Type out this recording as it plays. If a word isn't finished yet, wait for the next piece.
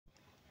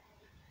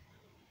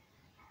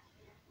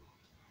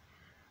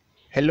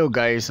Hello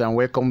guys, and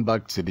welcome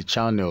back to the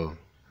channel.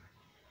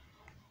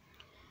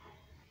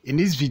 In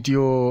this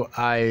video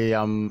I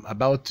am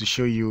about to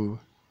show you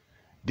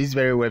this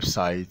very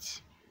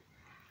website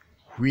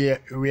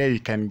where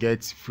you can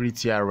get free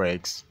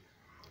TRX,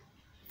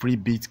 free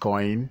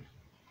Bitcoin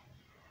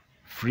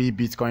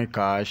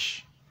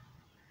Cash,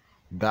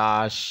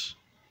 Dash,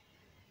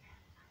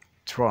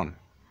 Tron,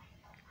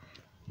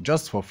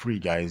 just for free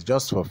guys,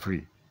 just for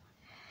free.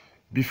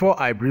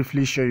 Before I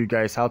briefly show you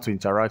guys how to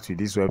interact with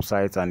this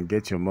website and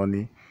get your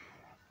money,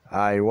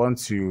 I want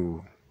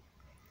to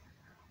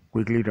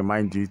quickly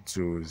remind you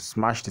to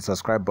smash the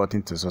subscribe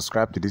button to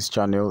subscribe to this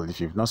channel if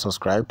you've not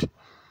subscribed,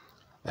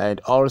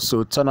 and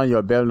also turn on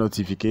your bell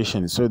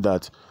notification so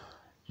that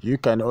you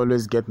can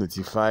always get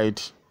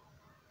notified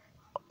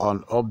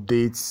on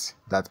updates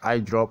that I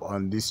drop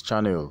on this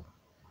channel.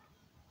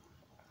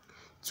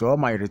 To all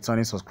my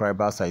returning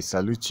subscribers, I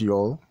salute you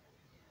all,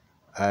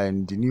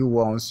 and the new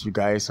ones, you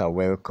guys are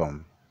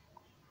welcome.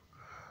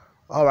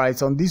 All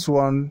right, on this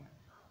one,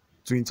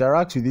 to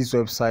interact with this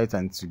website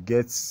and to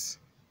get, to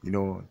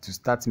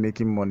start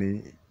making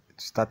money,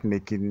 to start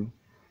making,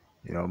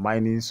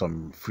 mining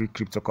some free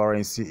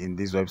cryptocurrency in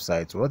this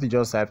website, what you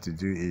just have to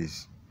do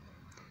is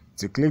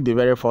to click the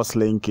very first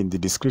link in the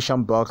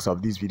description box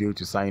of this video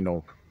to sign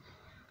up.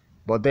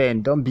 But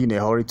then don't be in a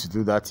hurry to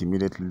do that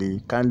immediately.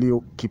 Kindly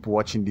keep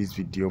watching this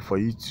video for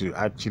you to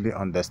actually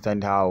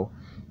understand how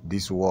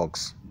this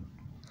works.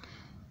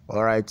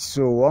 All right,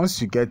 so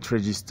once you get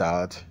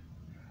registered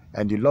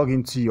and you log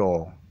into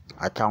your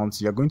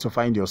account, you're going to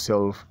find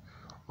yourself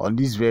on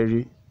this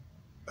very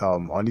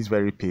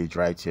page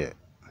right here.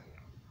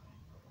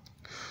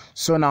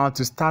 So now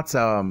to start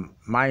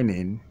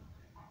mining,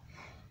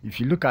 if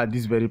you look at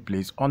this very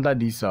place under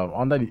this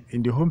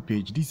in the home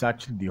page, this is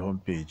actually the home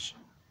page.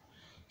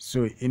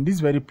 So in this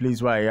very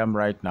place where I am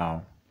right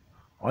now,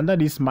 under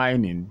this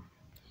mining,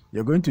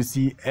 you're going to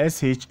see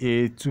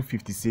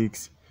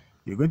SHA-256,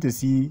 you're going to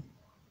see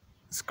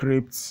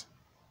scripts,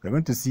 you're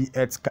going to see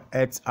ETH,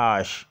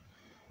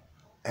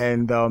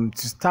 and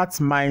to start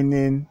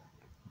mining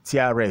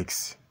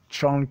TRX,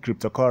 Tron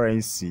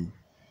cryptocurrency,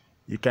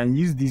 you can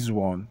use this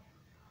one.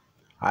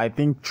 I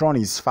think Tron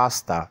is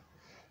faster,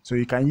 so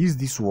you can use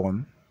this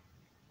one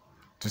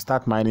to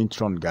start mining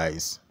Tron,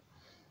 guys.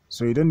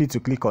 So you don't need to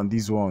click on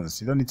these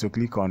ones. You don't need to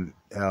click on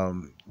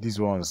these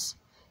ones.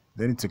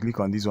 You don't need to click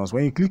on these ones.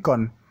 When you click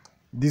on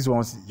these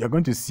ones, you're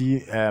going to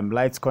see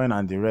Litecoin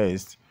and the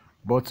rest.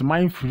 But to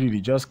mine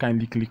freely, just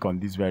kindly click on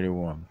this very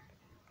one,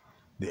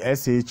 the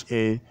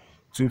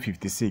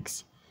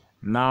SHA-256.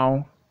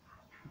 Now,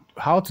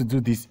 how to do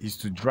this is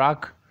to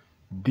drag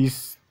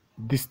this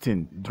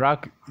thing,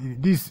 drag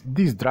this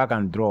drag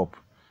and drop,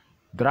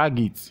 drag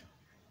this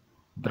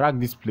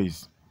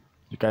place.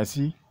 You can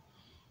see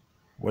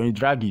when you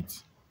drag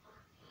it,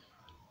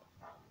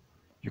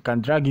 you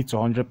can drag it to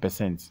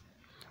 100%.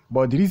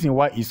 But the reason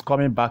why it's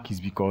coming back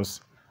is because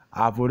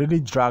I've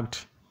already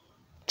dragged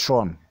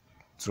Tron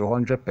to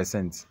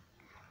 100%.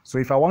 So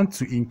if I want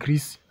to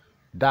increase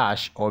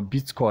Dash or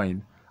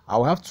Bitcoin,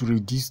 I'll have to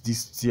reduce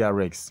this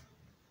TRX.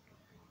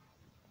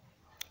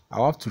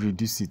 I'll have to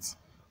reduce it.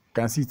 You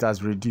can see it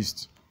has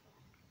reduced.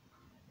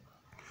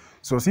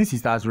 So since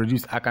it has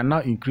reduced, I can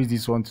now increase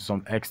this one to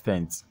some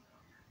extent.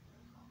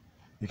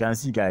 You can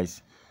see,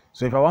 guys.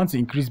 So if I want to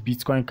increase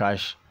Bitcoin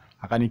Cash,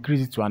 I can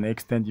increase it to an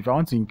extent. If I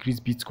want to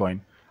increase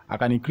Bitcoin, I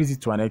can increase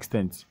it to an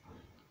extent.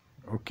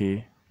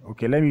 Okay,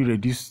 let me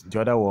reduce the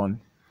other one.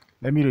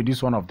 Let me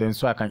reduce one of them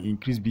so I can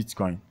increase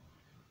Bitcoin.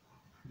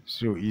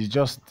 So it's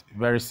just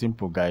very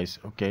simple, guys.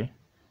 Okay,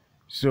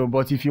 so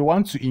but if you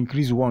want to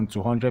increase one to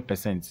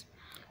 100%,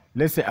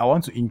 let's say I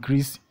want to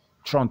increase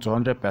Tron to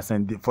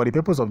 100%. For the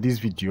purpose of this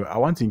video, I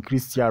want to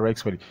increase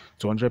TRX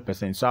to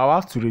 100%. So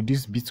I'll have to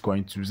reduce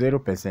Bitcoin to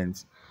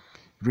 0%,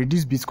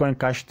 reduce Bitcoin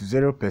Cash to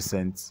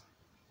 0%.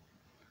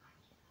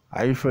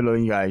 Are you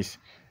following, guys?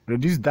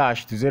 Reduce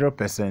Dash to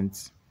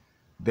 0%.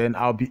 Then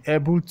I'll be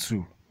able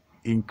to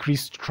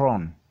increase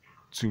Tron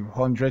to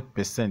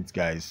 100%,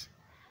 guys.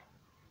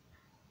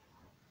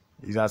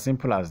 It's as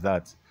simple as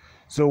that.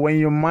 So when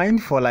you mine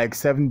for like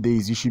 7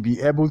 days, you should be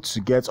able to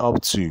get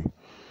up to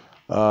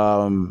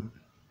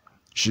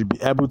should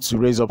be able to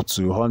raise up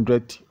to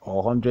 100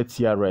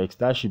 TRX.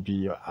 That should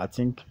be, I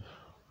think,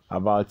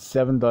 about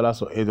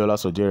 $7 or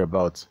 $8 or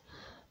thereabouts.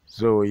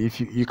 So if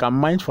you can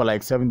mine for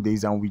like 7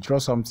 days and withdraw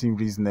something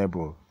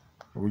reasonable,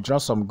 withdraw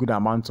some good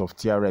amount of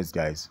TRX,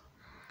 guys.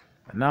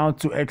 Now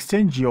to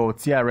exchange your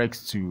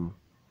TRX to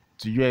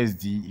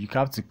USD, you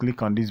have to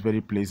click on this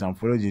very place and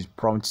follow the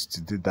prompts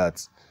to do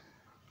that.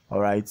 All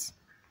right,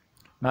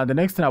 now the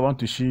next thing I want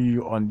to show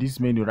you on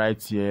this menu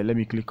right here, let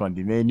me click on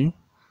the menu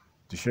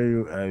to show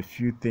you a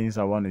few things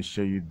I want to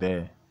show you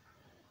there.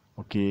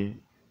 Okay,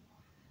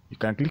 you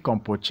can click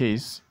on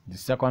purchase, the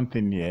second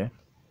thing here,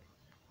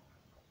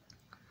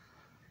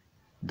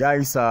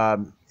 guys.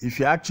 If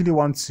you actually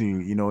want to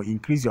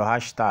increase your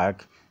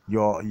hashtag,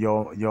 your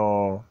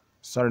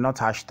sorry, not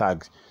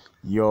hashtags,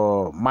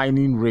 your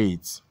mining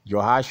rate,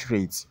 your hash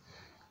rate,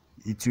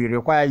 it will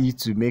require you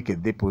to make a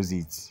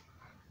deposit.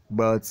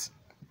 But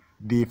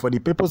for the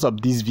purpose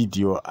of this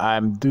video,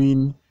 I'm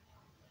doing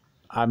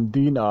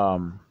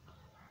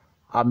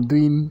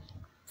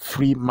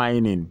free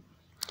mining.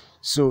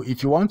 So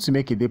if you want to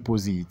make a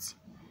deposit,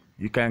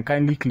 you can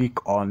kindly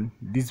click on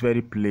this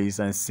very place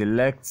and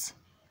select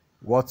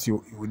what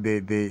you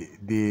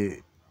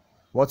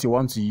what you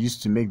want to use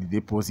to make the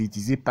deposit.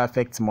 Is it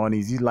Perfect Money?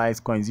 Is it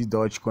Litecoin? Is it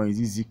Dogecoin?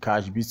 Is it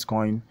Zcash,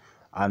 Bitcoin,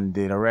 and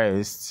the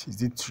rest?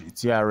 Is it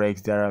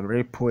TRX? There are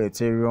Repo,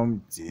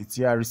 Ethereum,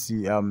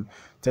 TRC,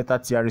 Theta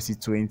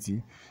TRC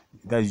 20.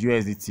 That's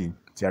USDT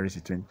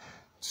TRC 20.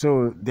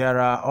 So there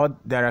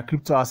are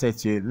crypto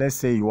assets here. Let's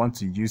say you want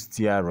to use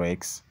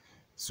TRX.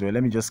 So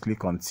let me just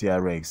click on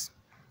TRX.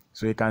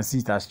 So you can see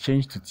it has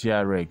changed to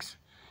TRX.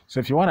 So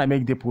if you want to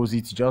make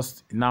deposit,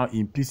 just now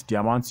input the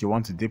amount you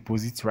want to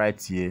deposit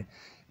right here.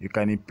 You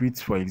can input,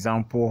 for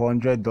example,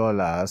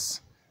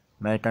 $100.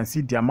 Now you can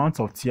see the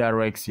amount of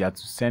TRX you have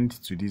to send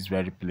to this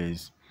very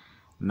place.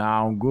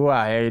 Now go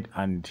ahead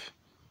and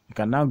you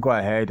can now go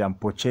ahead and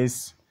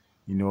purchase,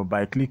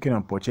 by clicking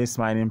on purchase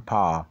mining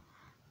power,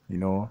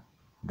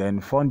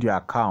 then fund your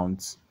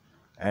account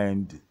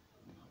and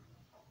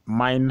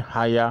mine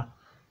higher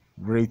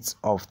rates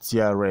of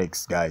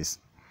TRX, guys.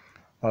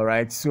 All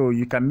right, so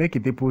you can make a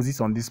deposit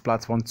on this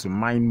platform to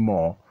mine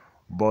more,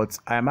 but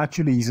I'm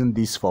actually using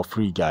this for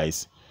free,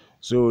 guys.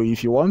 So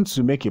if you want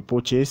to make a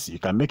purchase, you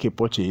can make a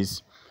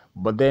purchase,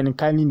 but then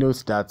kindly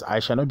note that I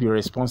shall not be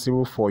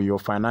responsible for your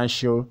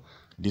financial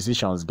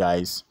decisions,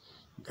 guys.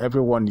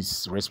 Everyone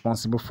is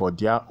responsible for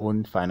their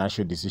own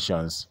financial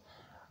decisions.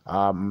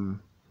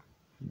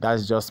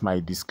 That's just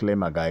my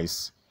disclaimer,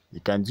 guys.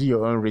 You can do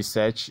your own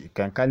research. You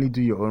can kindly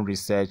do your own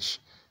research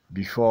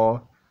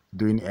before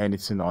doing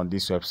anything on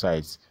this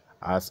website,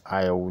 as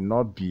I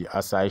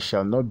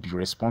shall not be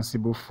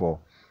responsible for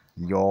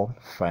your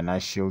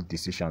financial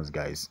decisions,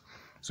 guys.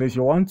 So if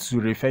you want to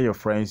refer your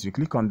friends, you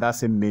click on that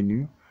same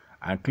menu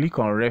and click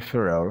on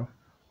referral.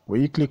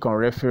 When you click on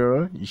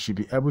referral, you should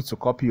be able to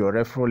copy your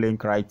referral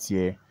link right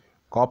here,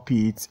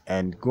 copy it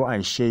and go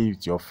and share it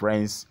with your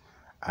friends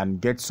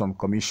and get some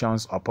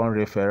commissions upon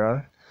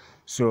referral.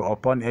 So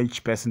upon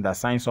each person that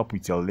signs up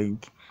with your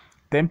link,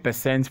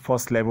 10%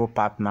 first level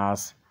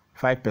partners,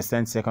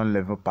 5% second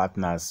level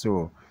partners.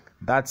 So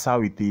that's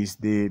how it is.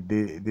 Your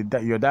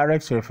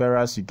direct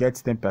referrals, you get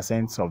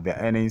 10% of their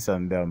earnings,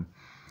 and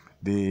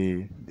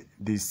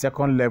the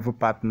second level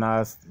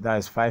partners, that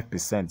is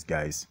 5%,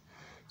 guys.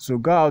 So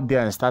go out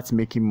there and start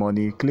making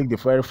money. Click the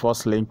very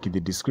first link in the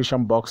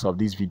description box of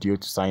this video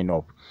to sign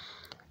up,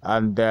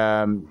 and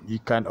you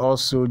can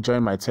also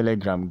join my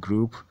Telegram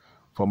group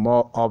for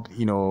more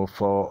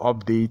for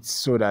updates,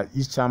 so that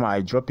each time I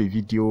drop a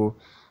video,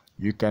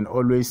 you can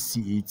always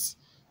see it,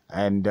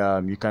 and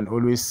you can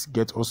always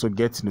get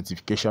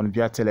notification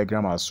via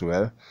Telegram as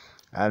well.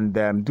 And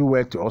do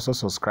well to also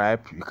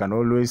subscribe. You can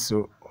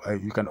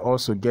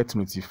also get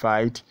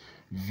notified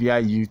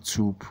via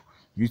YouTube.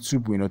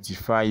 YouTube will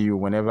notify you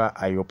whenever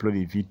I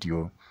upload a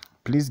video.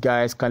 Please,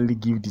 guys, kindly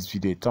give this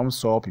video a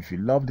thumbs up. If you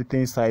love the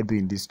things I do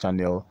in this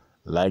channel,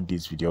 like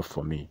this video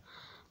for me.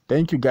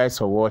 Thank you, guys,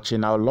 for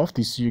watching. I would love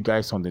to see you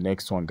guys on the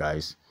next one,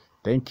 guys.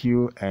 Thank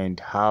you and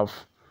have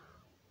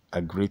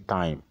a great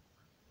time.